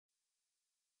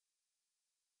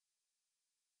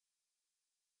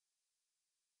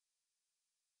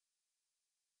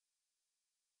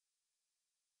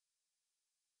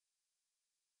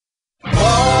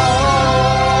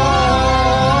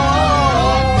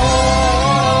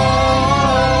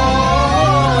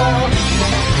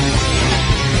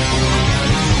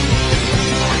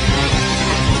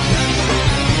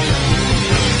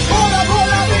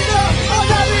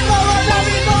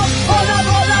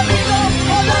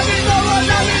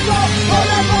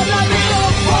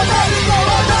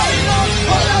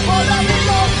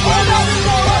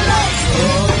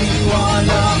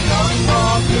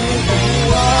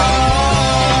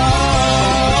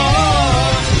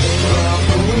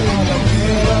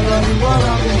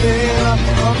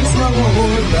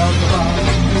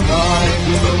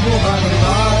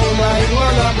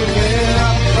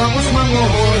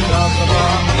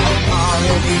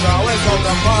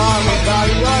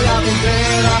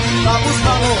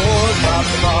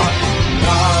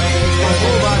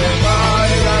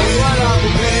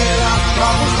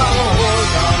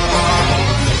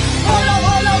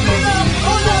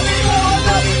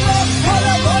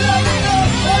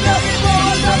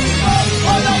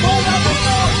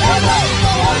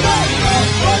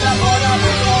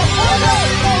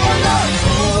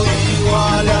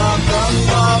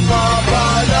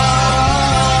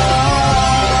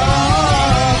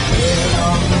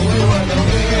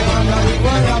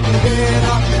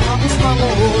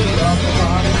mag-hold up ka.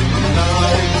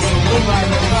 Dahil gusto ko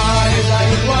mananay,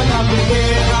 dahil wala kong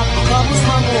pera, tapos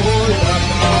mag-hold up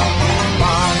ka.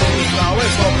 Bakit ikaw ay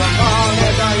sobrang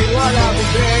pangit, dahil wala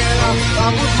kong pera,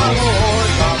 tapos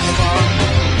mag-hold up ka.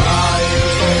 Dahil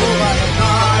gusto ko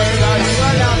mananay, dahil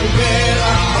wala kong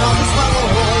pera, tapos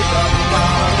mag-hold up ka.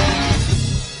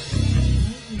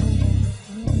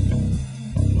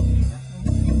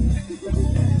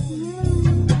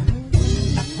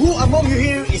 Who among you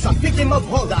here is a victim of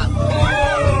Holdap?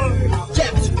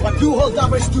 Jeps, what do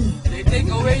Holdappers do? They take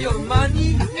away your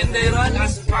money and they run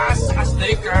as fast as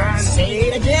they can. Say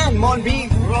it again,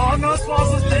 Monby. Run as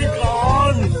fast as they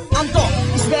can. Anto,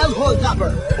 spell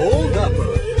Holdapper. Holdapper.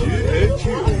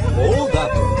 G-H-U.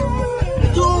 Holdapper.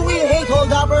 Do we hate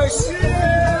Holdappers?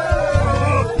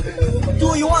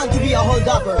 Do you want to be a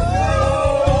Holdapper?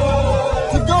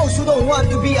 To those who don't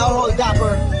want to be a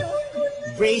Holdapper,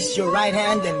 raise your right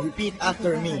hand and repeat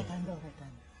after me.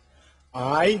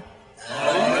 I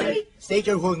state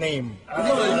your whole name.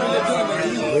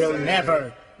 Will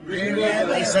never.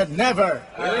 I said never.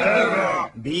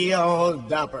 Be a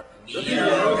Holdapper.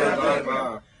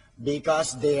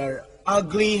 Because they are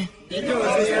ugly.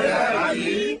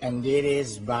 And it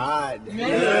is bad.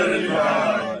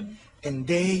 And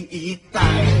they eat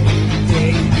tayo.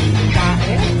 They eat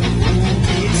tayo. Who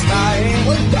eats tayo?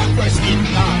 Holdappers eat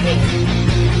tayo.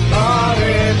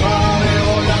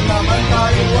 Pare-pareho lang naman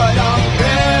tayo, walang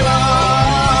pera.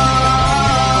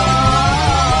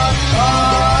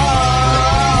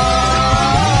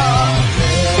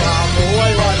 Pera mo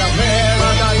ay walang pera,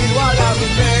 dahil wala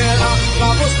kong pera,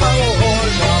 tapos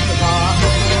mag-hold up ka.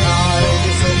 Dahil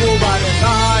gusto mo ba rin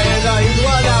tayo, dahil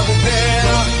wala kong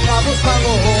pera, tapos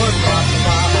mag-hold up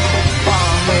ka.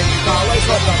 Bakit ikaw ay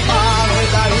sobrang pangit,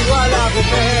 dahil wala kong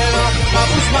pera,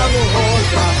 tapos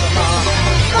mag-hold up ka.